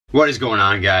What is going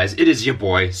on, guys? It is your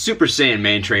boy, Super Saiyan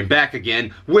Mayne Train, back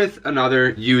again with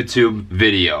another YouTube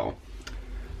video.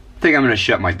 I think I'm gonna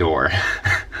shut my door.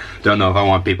 Don't know if I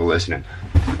want people listening.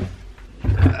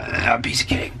 Piece of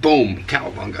cake. Boom.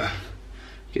 Cowabunga.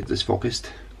 Get this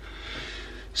focused.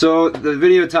 So, the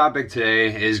video topic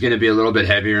today is gonna be a little bit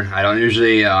heavier. I don't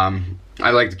usually, I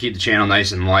like to keep the channel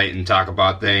nice and light and talk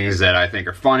about things that I think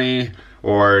are funny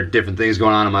or different things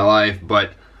going on in my life,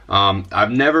 but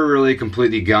I've never really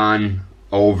completely gone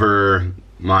over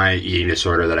my eating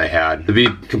disorder that I had. To be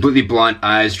completely blunt,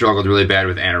 I struggled really bad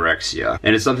with anorexia.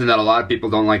 And it's something that a lot of people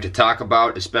don't like to talk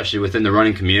about, especially within the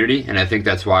running community, and I think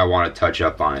that's why I want to touch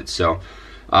up on it. So,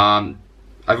 I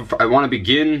want to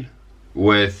begin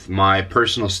with my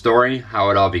personal story, how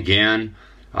it all began,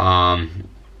 and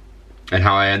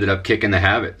how I ended up kicking the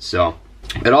habit. So,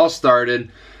 it all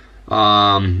started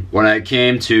when I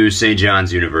came to St.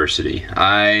 John's University.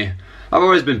 I've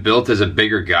always been built as a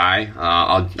bigger guy.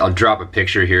 I'll drop a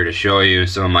picture here to show you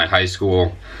some of my high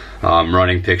school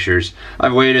running pictures.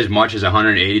 I've weighed as much as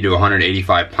 180 to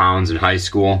 185 pounds in high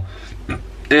school, and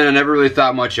I never really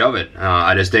thought much of it.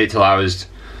 I just ate till I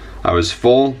was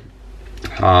full.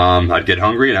 I'd get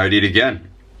hungry and I would eat again.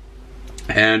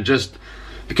 And just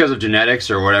because of genetics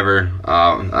or whatever,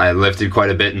 I lifted quite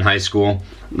a bit in high school.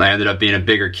 I ended up being a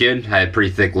bigger kid. I had pretty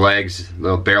thick legs,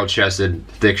 little barrel-chested,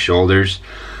 thick shoulders,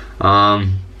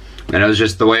 and it was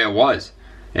just the way it was.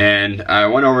 And I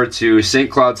went over to St.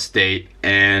 Cloud State,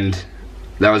 and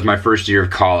that was my first year of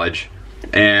college.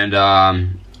 And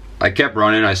I kept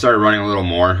running. I started running a little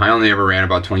more. I only ever ran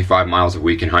about 25 miles a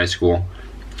week in high school.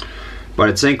 But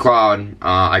at St. Cloud,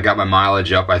 I got my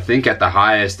mileage up, I think at the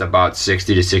highest, about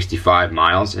 60 to 65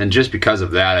 miles. And just because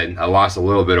of that, I lost a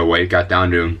little bit of weight, got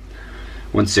down to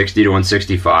 160 to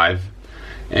 165,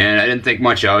 and I didn't think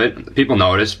much of it. People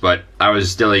noticed, but I was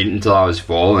still eating until I was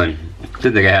full and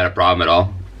didn't think I had a problem at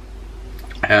all.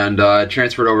 And I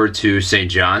transferred over to St.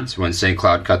 John's when St.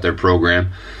 Cloud cut their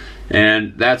program,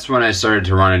 and that's when I started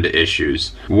to run into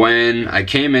issues. When I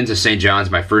came into St.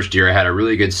 John's my first year, I had a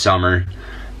really good summer,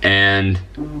 and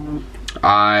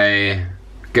I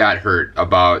got hurt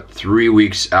about 3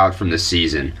 weeks out from the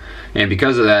season, and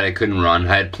because of that I couldn't run.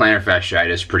 I had plantar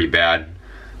fasciitis pretty bad,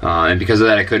 and because of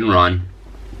that I couldn't run,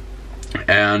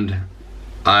 and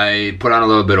I put on a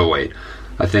little bit of weight.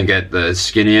 I think at the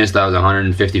skinniest I was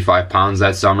 155 pounds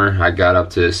that summer. I got up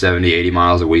to 70, 80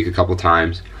 miles a week a couple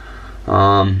times,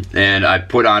 and I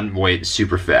put on weight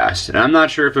super fast. And I'm not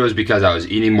sure if it was because I was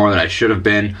eating more than I should have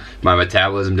been. My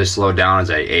metabolism just slowed down as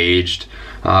I aged,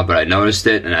 but I noticed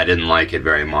it and I didn't like it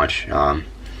very much. I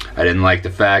didn't like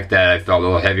the fact that I felt a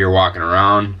little heavier walking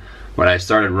around. When I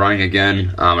started running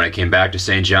again, when I came back to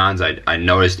St. John's, I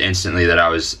noticed instantly that I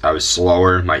was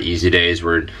slower. My easy days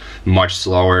were much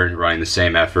slower, running the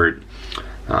same effort,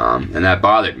 and that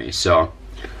bothered me. So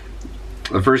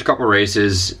the first couple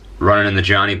races, running in the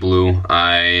Johnny Blue,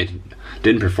 I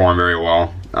didn't perform very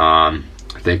well. I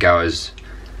think I was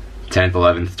 10th,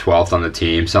 11th, 12th on the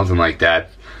team, something like that.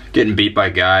 Getting beat by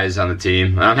guys on the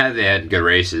team. I'm happy they had good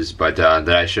races, but that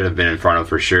I should have been in front of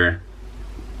for sure.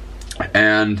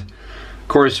 And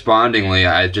correspondingly,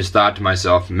 I just thought to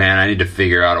myself, man, I need to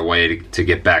figure out a way to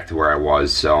get back to where I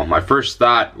was. So my first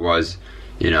thought was,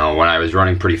 you know, when I was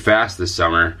running pretty fast this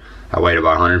summer, I weighed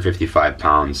about 155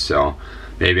 pounds, so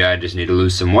maybe I just need to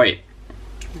lose some weight.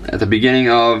 At the beginning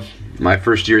of my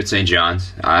first year at St.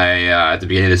 John's, at the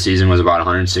beginning of the season was about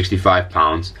 165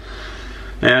 pounds.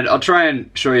 And I'll try and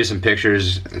show you some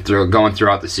pictures going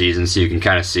throughout the season so you can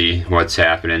kind of see what's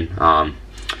happening.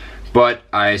 But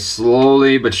I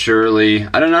slowly but surely,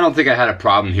 I don't think I had a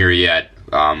problem here yet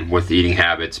with eating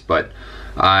habits, but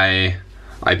I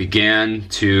began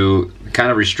to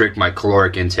kind of restrict my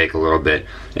caloric intake a little bit.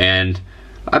 And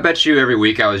I bet you every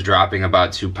week I was dropping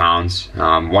about 2 pounds,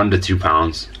 1 to 2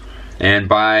 pounds. And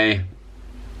by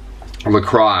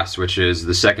lacrosse, which is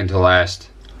the second to last,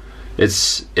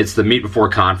 it's the meet before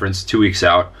conference, 2 weeks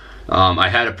out, I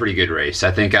had a pretty good race.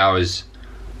 I think I was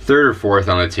 3rd or 4th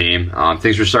on the team.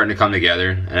 Things were starting to come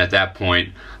together, and at that point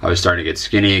I was starting to get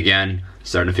skinny again,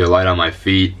 starting to feel light on my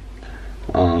feet,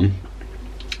 and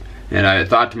I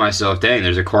thought to myself, dang,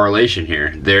 there's a correlation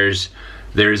here. There's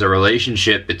a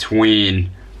relationship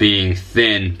between being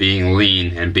thin, being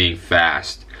lean, and being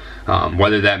fast.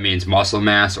 Whether that means muscle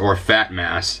mass or fat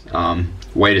mass,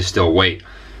 weight is still weight.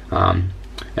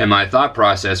 And my thought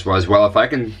process was, well, if I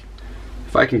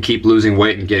can keep losing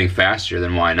weight and getting faster,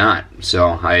 then why not? So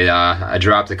I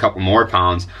dropped a couple more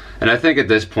pounds, and I think at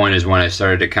this point is when I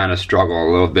started to kind of struggle a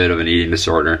little bit of an eating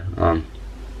disorder.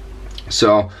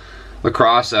 So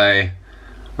lacrosse, I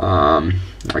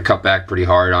cut back pretty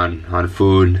hard on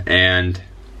food, and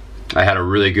I had a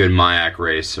really good MIAC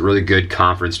race, a really good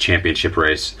conference championship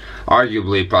race,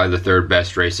 arguably probably the third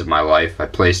best race of my life. I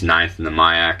placed 9th in the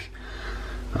MIAC.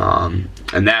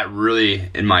 And that really,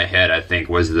 in my head, I think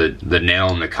was the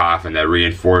nail in the coffin that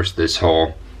reinforced this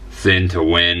whole thin to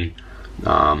win,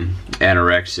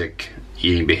 anorexic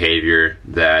eating behavior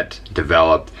that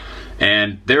developed.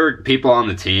 And there were people on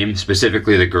the team,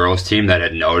 specifically the girls team, that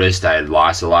had noticed I had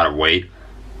lost a lot of weight.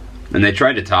 And they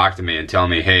tried to talk to me and tell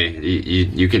me, hey,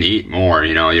 you can eat more,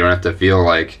 you know, you don't have to feel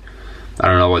like, I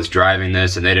don't know what's driving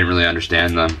this. And they didn't really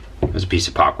understand there's a piece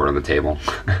of popcorn on the table.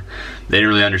 They didn't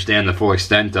really understand the full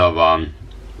extent of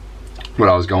what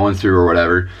I was going through or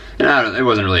whatever. And it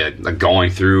wasn't really a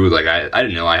going through, like I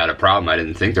didn't know I had a problem. I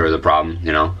didn't think there was a problem,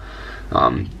 you know.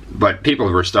 But people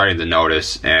were starting to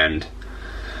notice, and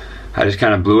I just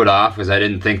kind of blew it off because I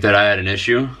didn't think that I had an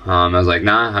issue. I was like,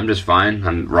 nah, I'm just fine.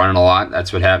 I'm running a lot.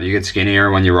 That's what happens. You get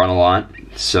skinnier when you run a lot.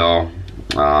 So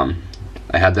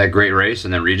I had that great race,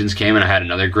 and then Regions came, and I had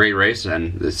another great race,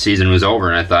 and the season was over.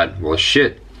 And I thought, well,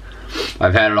 shit,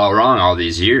 I've had it all wrong all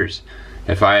these years.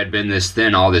 If I had been this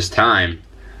thin all this time,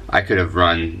 I could have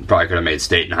probably could have made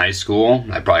state in high school.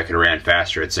 I probably could have ran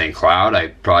faster at St. Cloud. I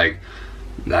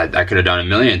could have done a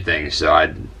million things. So I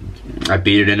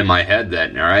beat it into my head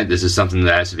that, all right, this is something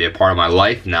that has to be a part of my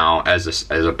life now as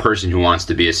a person who wants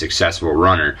to be a successful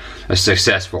runner, a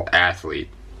successful athlete.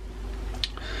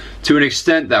 To an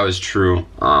extent, that was true.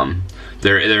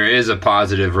 There is a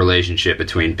positive relationship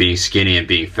between being skinny and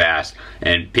being fast,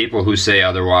 and people who say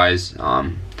otherwise,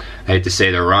 I hate to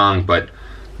say they're wrong, but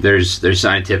there's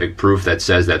scientific proof that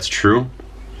says that's true.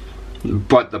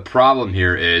 But the problem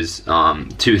here is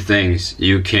two things.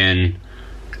 You can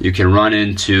run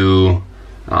into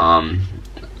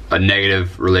a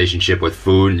negative relationship with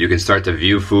food. You can start to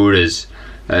view food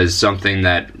as something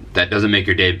that doesn't make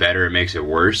your day better, it makes it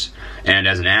worse. And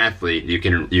as an athlete, you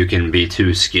can be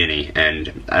too skinny, and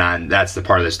that's the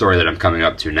part of the story that I'm coming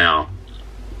up to now.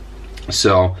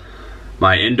 So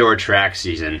my indoor track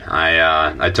season,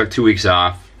 I took 2 weeks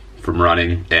off from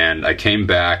running, and I came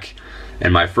back,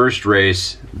 and my first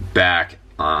race back,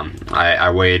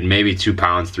 I weighed maybe 2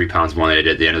 pounds, 3 pounds more than I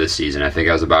did at the end of the season. I think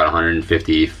I was about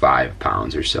 155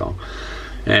 pounds or so.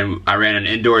 And I ran an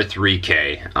indoor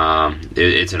 3K.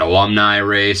 It's an alumni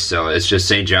race, so it's just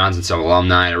St. John's and some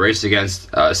alumni. I raced against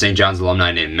St. John's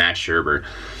alumni named Matt Scherber,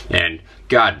 and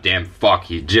goddamn fuck,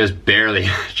 he just barely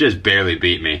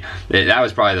beat me. That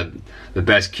was probably the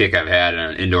best kick I've had in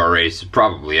an indoor race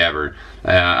probably ever.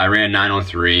 I ran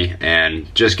 9:03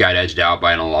 and just got edged out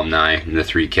by an alumni in the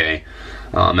 3K.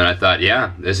 And I thought,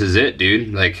 yeah, this is it,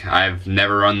 dude. Like, I've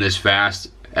never run this fast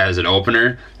as an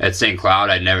opener at St. Cloud.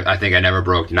 I think I never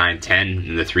broke 9:10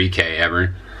 in the 3K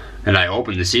ever. And I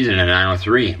opened the season at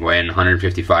 9:03, weighing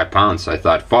 155 pounds. So I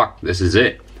thought, fuck, this is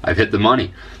it. I've hit the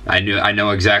money. I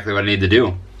know exactly what I need to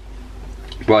do.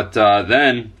 But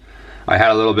then I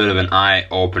had a little bit of an eye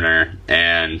opener,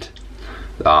 and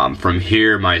from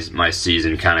here my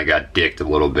season kind of got dicked a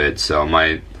little bit. So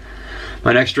my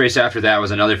next race after that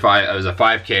was another it was a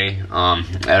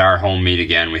 5K at our home meet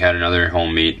again. We had another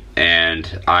home meet,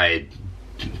 and I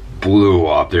blew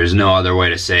up. There's no other way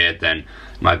to say it than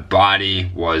my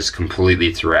body was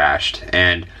completely thrashed.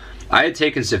 And I had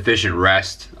taken sufficient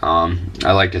rest.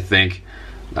 I like to think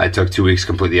I took 2 weeks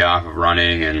completely off of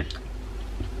running, and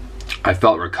I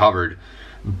felt recovered.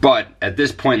 But at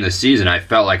this point in the season, I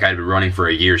felt like I'd been running for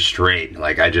a year straight.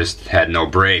 Like, I just had no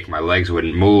break. My legs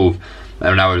wouldn't move. And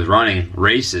when I was running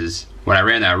races, when I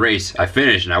ran that race, I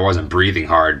finished and I wasn't breathing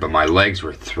hard, but my legs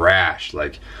were thrashed.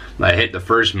 Like, I hit the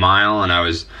first mile and I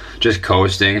was just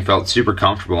coasting, felt super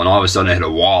comfortable, and all of a sudden I hit a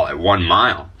wall at 1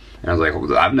 mile. And I was like,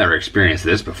 well, I've never experienced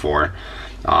this before.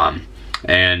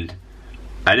 And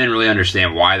I didn't really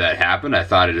understand why that happened. I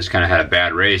thought I just kind of had a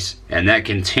bad race. And that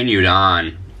continued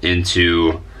on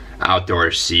into outdoor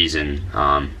season.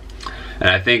 And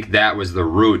I think that was the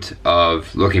root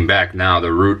of, looking back now,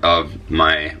 the root of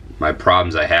my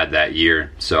problems I had that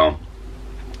year. So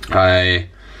I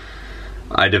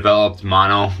developed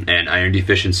mono and iron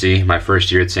deficiency my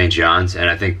first year at St. John's, and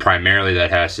I think primarily that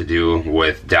has to do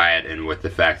with diet and with the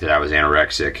fact that I was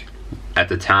anorexic. At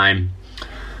the time,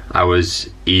 I was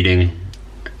eating,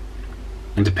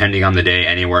 depending on the day,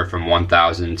 anywhere from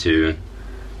 1,000 to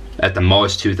at the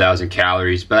most 2,000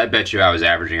 calories, but I bet you I was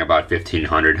averaging about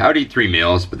 1,500. I would eat 3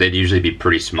 meals, but they'd usually be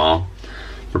pretty small.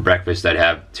 For breakfast, I'd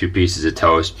have 2 pieces of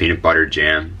toast, peanut butter,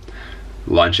 jam.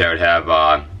 Lunch, I would have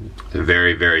a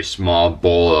very, very small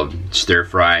bowl of stir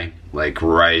fry, like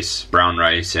rice, brown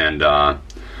rice, and a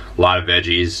lot of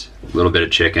veggies, a little bit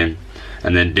of chicken.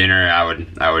 And then dinner,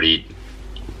 I would eat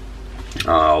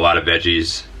a lot of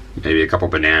veggies, maybe a couple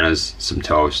bananas, some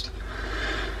toast.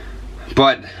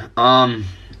 But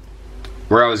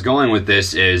where I was going with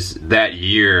this is that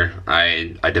year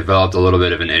I developed a little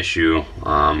bit of an issue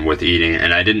with eating,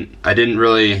 and I didn't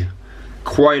really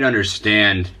quite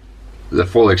understand the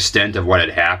full extent of what had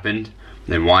happened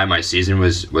and why my season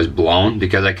was blown,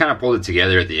 because I kind of pulled it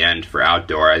together at the end for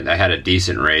outdoor. I had a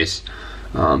decent race,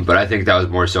 but I think that was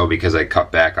more so because I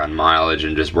cut back on mileage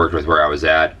and just worked with where I was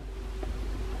at.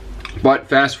 But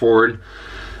fast forward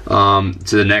to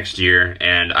the next year,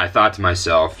 and I thought to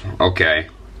myself, okay,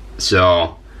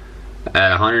 so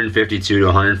at 152 to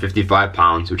 155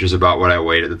 pounds, which is about what I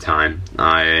weighed at the time,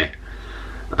 I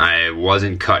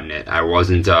wasn't cutting it. I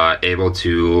wasn't able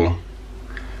to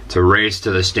race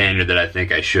to the standard that I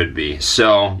think I should be.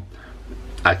 So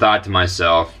I thought to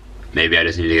myself, maybe I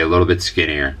just need to get a little bit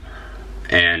skinnier.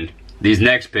 And these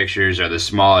next pictures are the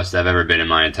smallest I've ever been in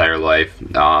my entire life.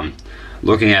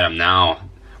 Looking at them now,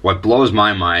 what blows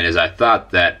my mind is I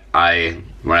thought that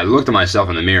when I looked at myself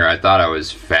in the mirror, I thought I was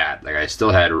fat. Like I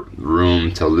still had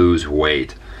room to lose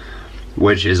weight,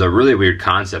 which is a really weird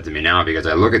concept to me now, because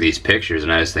I look at these pictures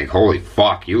and I just think, holy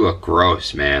fuck, you look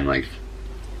gross, man. Like,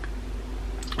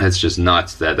 that's just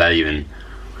nuts that even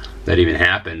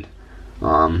happened.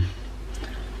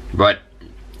 But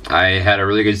I had a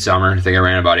really good summer. I think I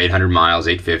ran about 800 miles,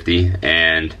 850,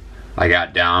 and I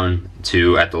got down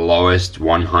to, at the lowest,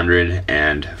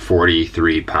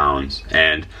 143 pounds.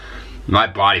 And my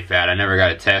body fat, I never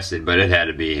got it tested, but it had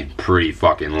to be pretty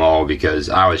fucking low, because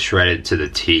I was shredded to the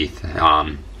teeth.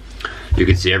 You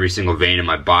could see every single vein in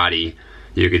my body.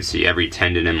 You could see every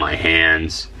tendon in my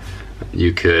hands.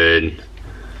 You could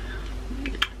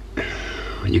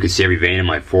see every vein in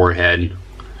my forehead.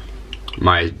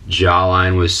 My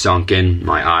jawline was sunken.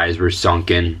 My eyes were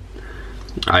sunken.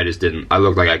 I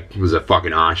looked like I was a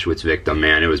fucking Auschwitz victim,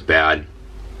 man. It was bad.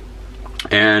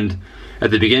 And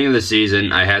at the beginning of the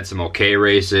season, I had some okay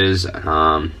races.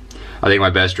 I think my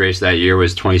best race that year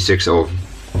was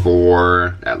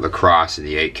 26:04 at La Crosse in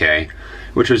the 8K,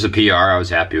 which was a PR. I was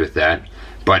happy with that.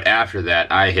 But after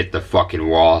that, I hit the fucking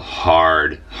wall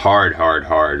hard.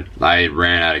 I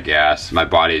ran out of gas. My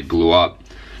body blew up.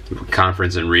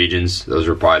 Conference and regions, those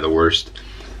were probably the worst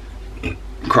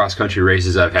cross-country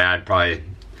races I've had, probably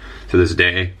to this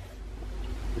day,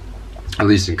 at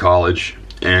least in college.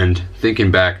 And thinking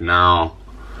back now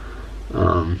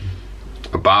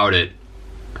about it,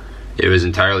 it was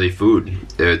entirely food.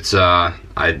 It's I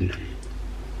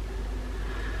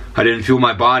didn't fuel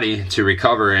my body to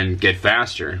recover and get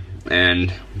faster.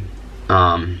 And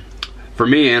for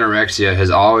me, anorexia has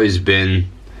always been,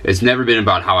 it's never been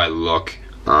about how I look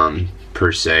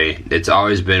per se. It's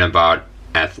always been about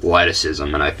athleticism,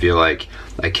 and I feel like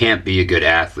I can't be a good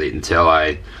athlete until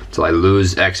I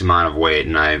lose X amount of weight,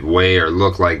 and I weigh or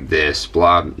look like this,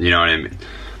 blah, you know what I mean?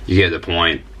 You get the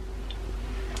point.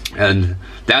 And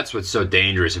that's what's so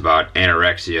dangerous about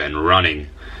anorexia and running,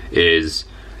 is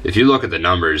if you look at the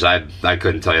numbers, I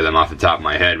couldn't tell you them off the top of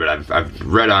my head, but I've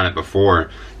read on it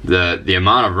before. The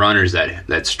amount of runners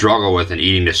that struggle with an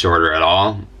eating disorder at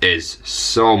all is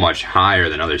so much higher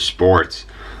than other sports.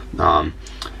 And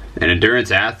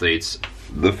endurance athletes,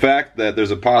 the fact that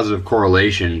there's a positive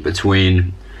correlation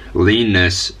between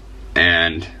leanness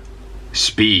and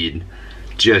speed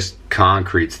just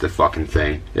concretes the fucking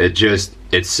thing.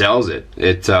 It sells it.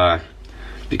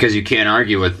 Because you can't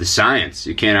argue with the science.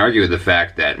 You can't argue with the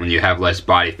fact that when you have less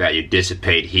body fat, you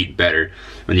dissipate heat better.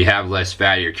 When you have less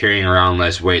fat, you're carrying around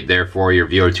less weight, therefore your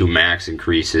VO2 max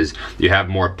increases. You have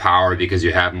more power because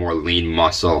you have more lean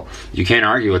muscle. You can't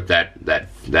argue with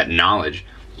that knowledge.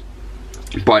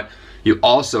 But you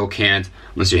also can't,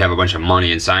 unless you have a bunch of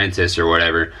money and scientists or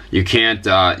whatever, you can't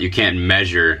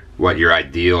measure what your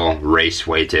ideal race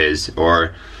weight is,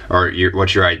 or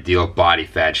what your ideal body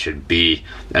fat should be.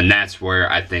 And that's where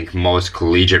I think most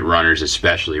collegiate runners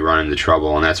especially run into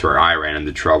trouble, and that's where I ran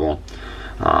into trouble.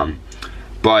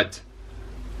 But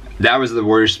that was the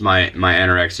worst my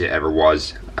anorexia ever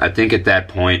was. I think at that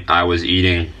point I was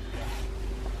eating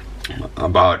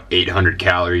about 800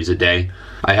 calories a day.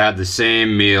 I had the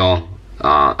same meal,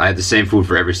 I had the same food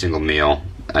for every single meal.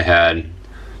 I had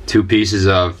 2 pieces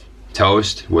of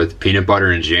toast with peanut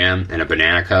butter and jam and a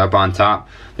banana cut up on top.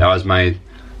 That was my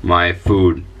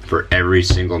food for every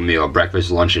single meal,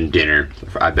 breakfast, lunch, and dinner.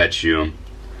 I bet you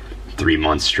 3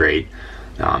 months straight,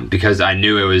 because I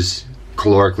knew it was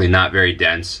calorically not very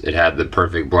dense. It had the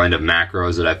perfect blend of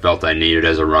macros that I felt I needed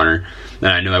as a runner, and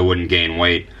I knew I wouldn't gain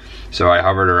weight. So I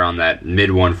hovered around that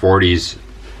mid 140s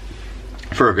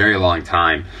for a very long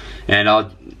time. And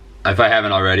if I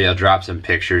haven't already, I'll drop some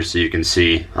pictures so you can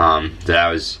see that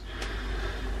I was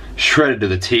shredded to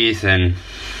the teeth and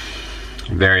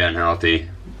very unhealthy.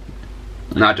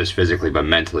 not just physically but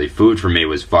mentally. Food for me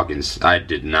was fucking, I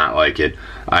did not like it.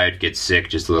 I'd get sick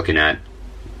just looking at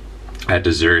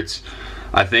desserts.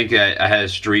 I think I had a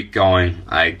streak going.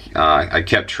 I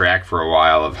kept track for a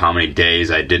while of how many days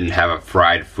I didn't have a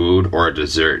fried food or a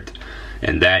dessert.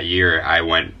 And that year I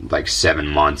went like 7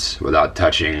 months without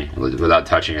touching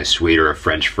a sweet or a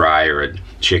French fry or a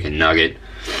chicken nugget.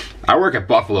 I work at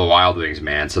Buffalo Wild Wings,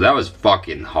 man, so that was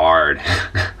fucking hard.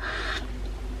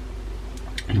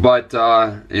 But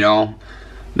you know,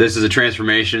 this is a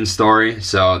transformation story,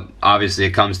 so obviously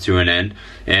it comes to an end.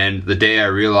 And the day I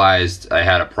realized I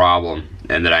had a problem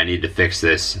and that I need to fix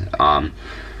this, I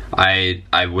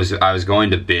was going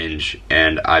to binge,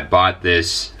 and I bought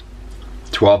this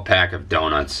 12-pack of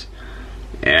donuts.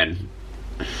 And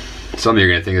some of you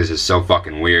are gonna think this is so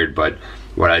fucking weird, but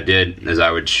what I did is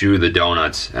I would chew the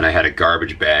donuts, and I had a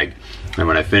garbage bag, and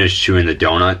when I finished chewing the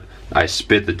donut, I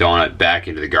spit the donut back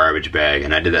into the garbage bag.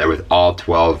 And I did that with all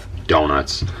 12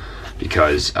 donuts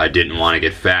because I didn't want to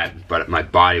get fat, but my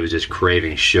body was just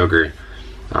craving sugar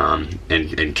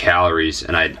and calories,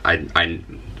 and I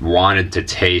wanted to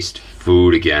taste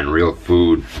food again, real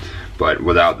food, but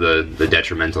without the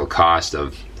detrimental cost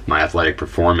of my athletic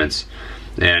performance.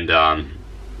 And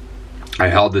I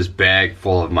held this bag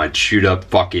full of my chewed up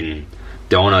fucking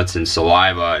donuts and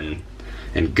saliva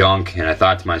and gunk, and I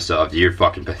thought to myself, you're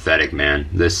fucking pathetic, man.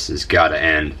 This has got to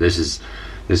end. This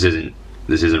isn't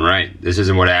right. This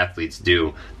isn't what athletes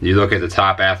do. You look at the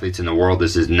top athletes in the world,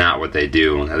 this is not what they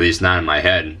do, at least not in my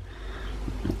head.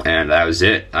 And that was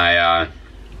it. I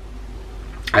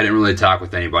didn't really talk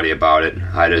with anybody about it.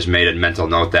 I just made a mental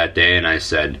note that day, and I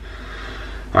said,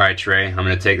 alright, Trey, I'm going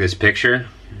to take this picture,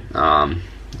 and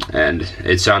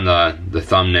it's on the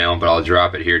thumbnail, but I'll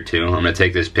drop it here too. I'm going to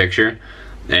take this picture,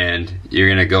 and you're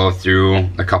going to go through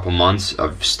a couple months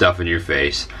of stuff in your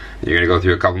face. You're going to go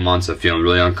through a couple months of feeling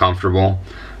really uncomfortable,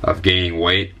 of gaining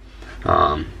weight,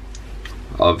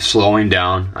 of slowing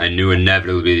down. I knew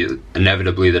inevitably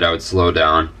that I would slow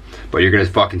down, but you're going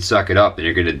to fucking suck it up, and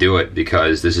you're going to do it,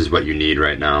 because this is what you need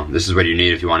right now. This is what you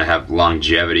need if you want to have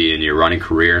longevity in your running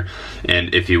career,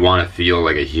 and if you want to feel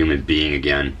like a human being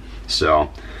again. So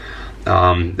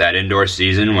that indoor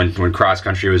season, when cross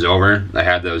country was over, I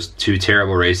had those 2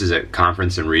 terrible races at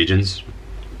conference and regions.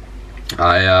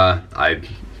 I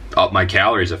upped my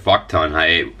calories a fuck ton. I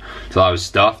ate till I was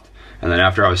stuffed, and then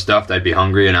after I was stuffed, I'd be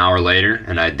hungry an hour later,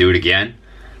 and I'd do it again.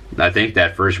 I think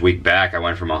that first week back, I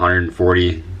went from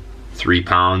 143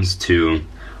 pounds to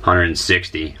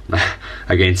 160.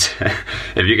 I gained,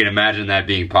 if you can imagine that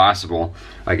being possible,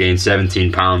 I gained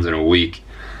 17 pounds in a week.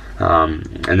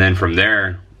 And then from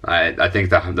there, I think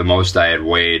the most I had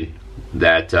weighed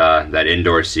that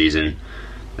indoor season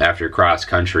after cross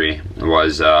country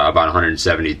was about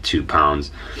 172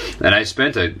 pounds, and I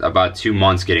spent about 2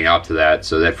 months getting up to that.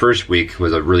 So that first week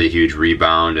was a really huge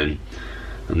rebound, and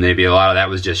maybe a lot of that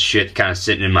was just shit kind of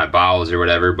sitting in my bowels or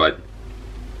whatever. But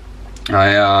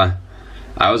I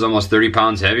was almost 30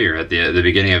 pounds heavier at the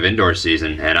beginning of indoor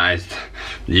season, and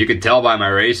you could tell by my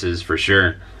races for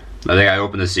sure. I think I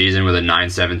opened the season with a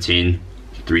 9:17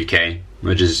 3K,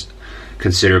 which is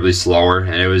considerably slower,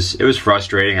 and it was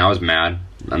frustrating. I was mad,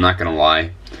 I'm not gonna lie.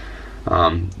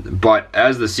 But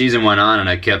as the season went on and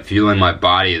I kept fueling my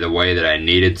body the way that I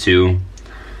needed to,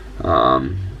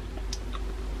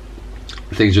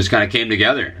 things just kind of came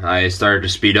together. I started to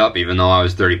speed up even though I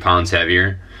was 30 pounds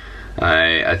heavier.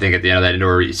 I think at the end of that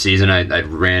indoor season I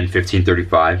ran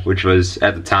 15:35, which was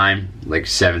at the time like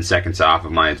 7 seconds off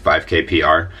of my 5K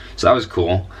PR, so that was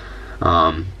cool.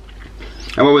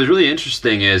 And what was really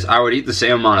interesting is I would eat the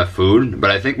same amount of food, but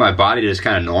I think my body just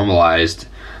kind of normalized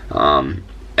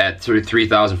at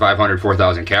 3,500,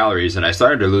 4,000 calories, and I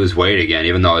started to lose weight again,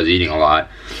 even though I was eating a lot.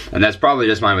 And that's probably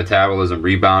just my metabolism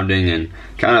rebounding and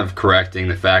kind of correcting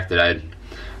the fact that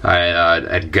I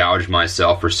had gouged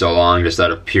myself for so long just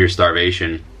out of pure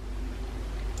starvation.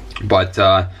 But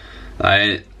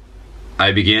I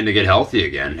began to get healthy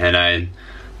again, and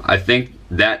I think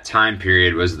that time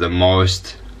period was the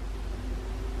most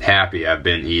happy I've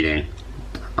been eating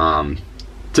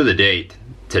to the date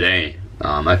today.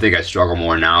 I think I struggle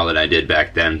more now than I did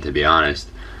back then, to be honest.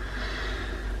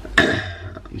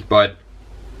 But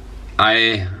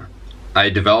I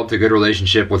developed a good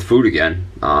relationship with food again,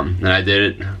 and I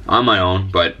did it on my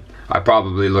own. But I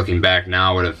probably, looking back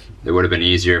now, it would have been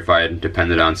easier if I had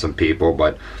depended on some people.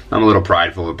 But I'm a little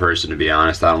prideful of a person, to be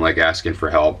honest. I don't like asking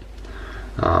for help,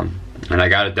 and I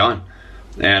got it done.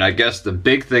 And I guess the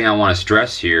big thing I want to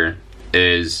stress here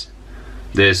is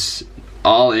this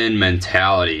all-in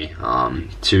mentality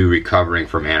to recovering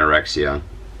from anorexia.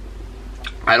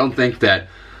 I don't think that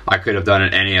I could have done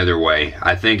it any other way.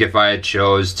 I think if I had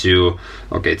chose to,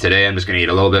 okay, today I'm just going to eat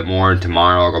a little bit more,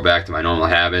 tomorrow I'll go back to my normal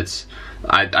habits,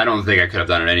 I don't think I could have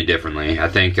done it any differently. I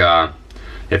think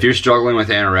if you're struggling with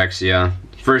anorexia,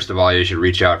 first of all, you should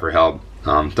reach out for help.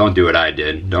 Don't do what I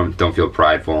did. Don't feel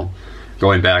prideful.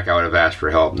 Going back, I would have asked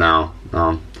for help now.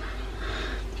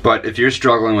 But if you're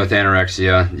struggling with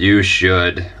anorexia, you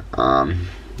should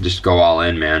just go all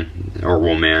in, man, or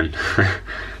woman.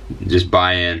 Just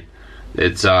buy in.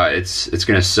 It's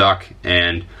gonna suck,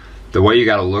 and the way you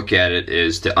got to look at it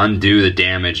is to undo the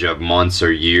damage of months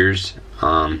or years.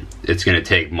 It's gonna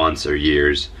take months or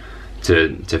years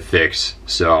to fix.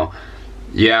 So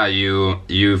yeah,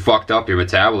 you fucked up your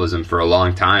metabolism for a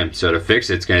long time, so to fix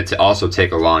it's going to also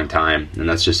take a long time, and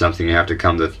that's just something you have to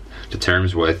come to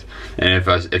terms with. And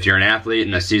if you're an athlete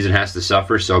and a season has to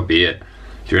suffer, so be it.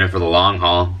 If you're in it for the long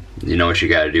haul, you know what you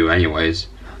got to do anyways.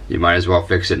 You might as well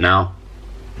fix it now.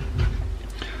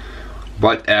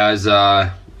 But as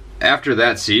after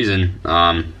that season,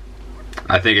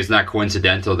 I think it's not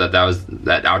coincidental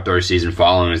that outdoor season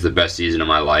following was the best season of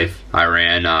my life. I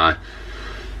ran a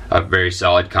very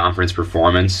solid conference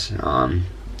performance,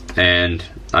 and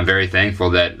I'm very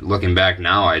thankful that looking back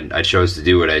now, I chose to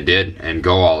do what I did and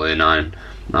go all in on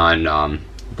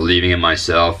believing in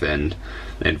myself and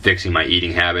fixing my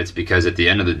eating habits, because at the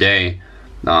end of the day,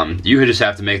 you just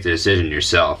have to make the decision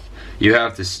yourself. You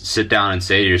have to sit down and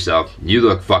say to yourself, you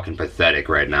look fucking pathetic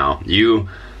right now.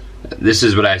 This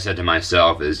is what I said to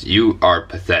myself, is you are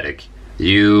pathetic.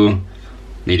 You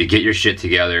need to get your shit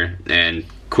together and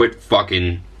quit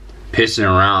fucking pissing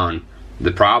around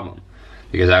the problem.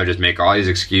 Because I would just make all these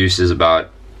excuses about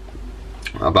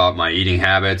my eating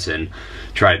habits and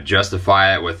try to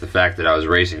justify it with the fact that I was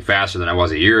racing faster than I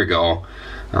was a year ago,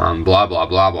 blah blah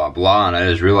blah blah blah, and I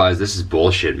just realized this is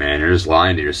bullshit, man. You're just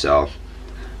lying to yourself,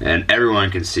 and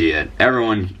everyone can see it.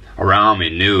 Everyone around me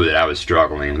knew that I was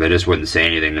struggling. They just wouldn't say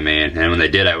anything to me, and when they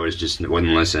did, I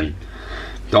wouldn't listen.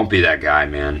 Don't be that guy,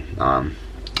 man.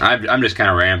 I'm just kind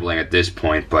of rambling at this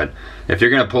point, but if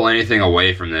you're gonna pull anything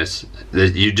away from this,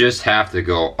 you just have to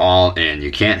go all in.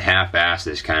 You can't half-ass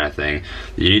this kind of thing.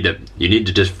 You need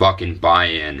to just fucking buy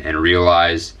in and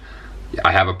realize,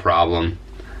 I have a problem.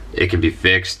 It can be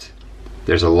fixed.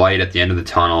 There's a light at the end of the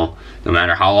tunnel. No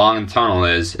matter how long the tunnel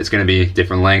is, it's gonna be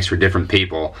different lengths for different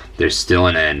people. There's still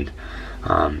an end.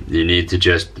 You need to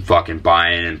just fucking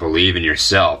buy in and believe in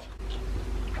yourself.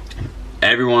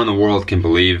 Everyone in the world can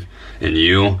believe in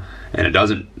you, and it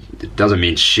doesn't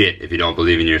mean shit if you don't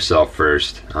believe in yourself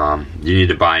first. You need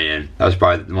to buy in. That was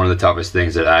probably one of the toughest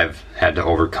things that I've had to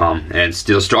overcome and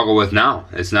still struggle with now.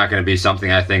 It's not going to be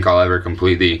something I think I'll ever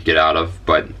completely get out of,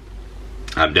 but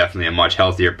I'm definitely a much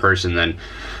healthier person than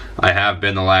I have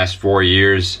been the last 4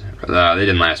 years. They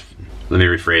didn't last. Let me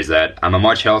rephrase that. I'm a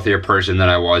much healthier person than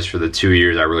I was for the 2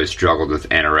 years I really struggled with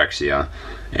anorexia.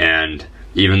 And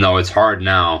even though it's hard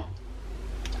now,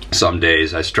 some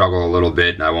days I struggle a little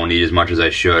bit and I won't eat as much as I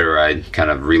should, or I kind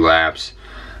of relapse.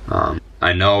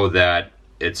 I know that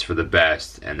it's for the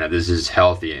best and that this is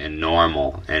healthy and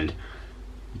normal, and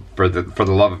for the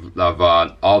love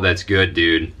of all that's good,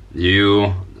 dude,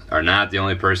 you are not the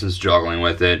only person struggling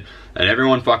with it. And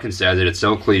everyone fucking says it, it's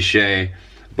so cliche,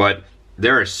 but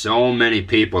there are so many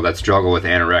people that struggle with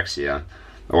anorexia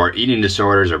or eating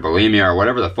disorders or bulimia or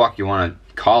whatever the fuck you want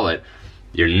to call it.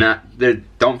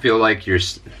 Don't feel like you're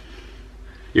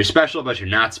special, but you're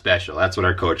not special. That's what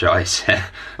our coach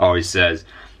always says.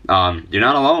 You're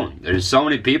not alone. There's so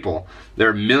many people. There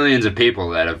are millions of people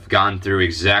that have gone through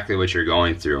exactly what you're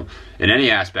going through in any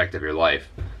aspect of your life.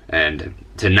 And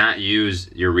to not use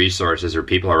your resources or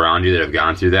people around you that have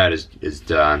gone through that is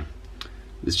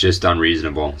just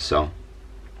unreasonable. So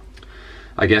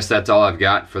I guess that's all I've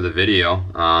got for the video.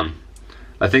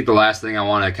 I think the last thing I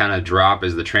want to kind of drop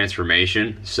is the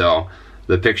transformation. So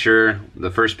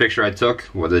the first picture I took,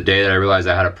 the day that I realized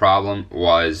I had a problem,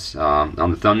 was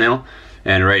on the thumbnail.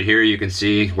 And right here you can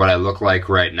see what I look like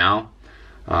right now.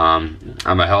 I'm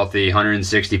a healthy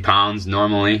 160 pounds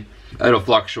normally. It'll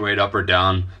fluctuate up or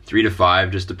down 3 to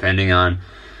 5, just depending on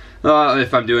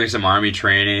if I'm doing some army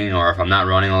training, or if I'm not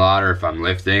running a lot, or if I'm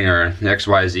lifting, or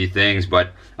XYZ things.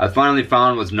 But I finally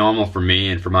found what's normal for me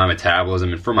and for my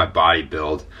metabolism and for my body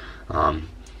build.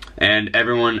 And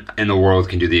everyone in the world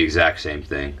can do the exact same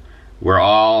thing. We're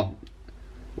all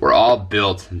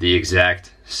built the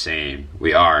exact same.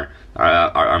 We are.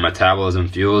 Our metabolism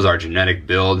fuels our genetic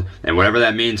build, and whatever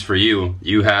that means for you,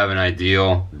 you have an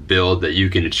ideal build that you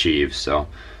can achieve. So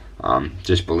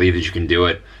just believe that you can do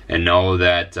it, and know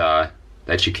that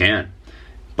that you can.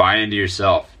 Buy into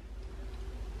yourself.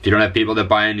 If you don't have people that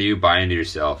buy into you, buy into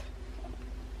yourself.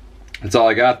 That's all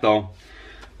I got, though.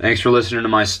 Thanks for listening to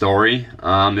my story.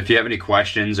 If you have any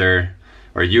questions or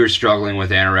you're struggling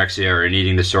with anorexia or an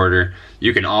eating disorder,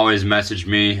 you can always message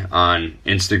me on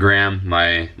Instagram.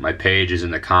 My page is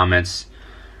in the comments,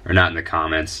 or not in the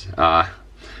comments, in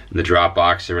the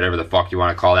Dropbox or whatever the fuck you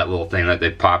want to call that little thing that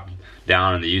they pop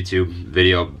down in the YouTube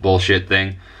video bullshit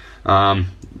thing.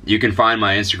 You can find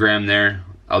my Instagram there.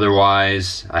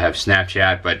 Otherwise, I have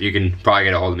Snapchat, but you can probably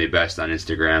get a hold of me best on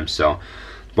Instagram. So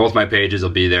both my pages will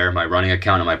be there, my running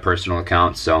account and my personal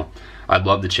account. So I'd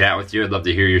love to chat with you. I'd love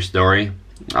to hear your story.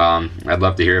 I'd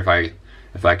love to hear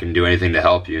if I can do anything to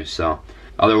help you. So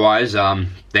otherwise,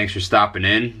 thanks for stopping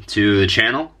in to the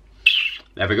channel.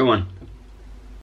 Have a good one.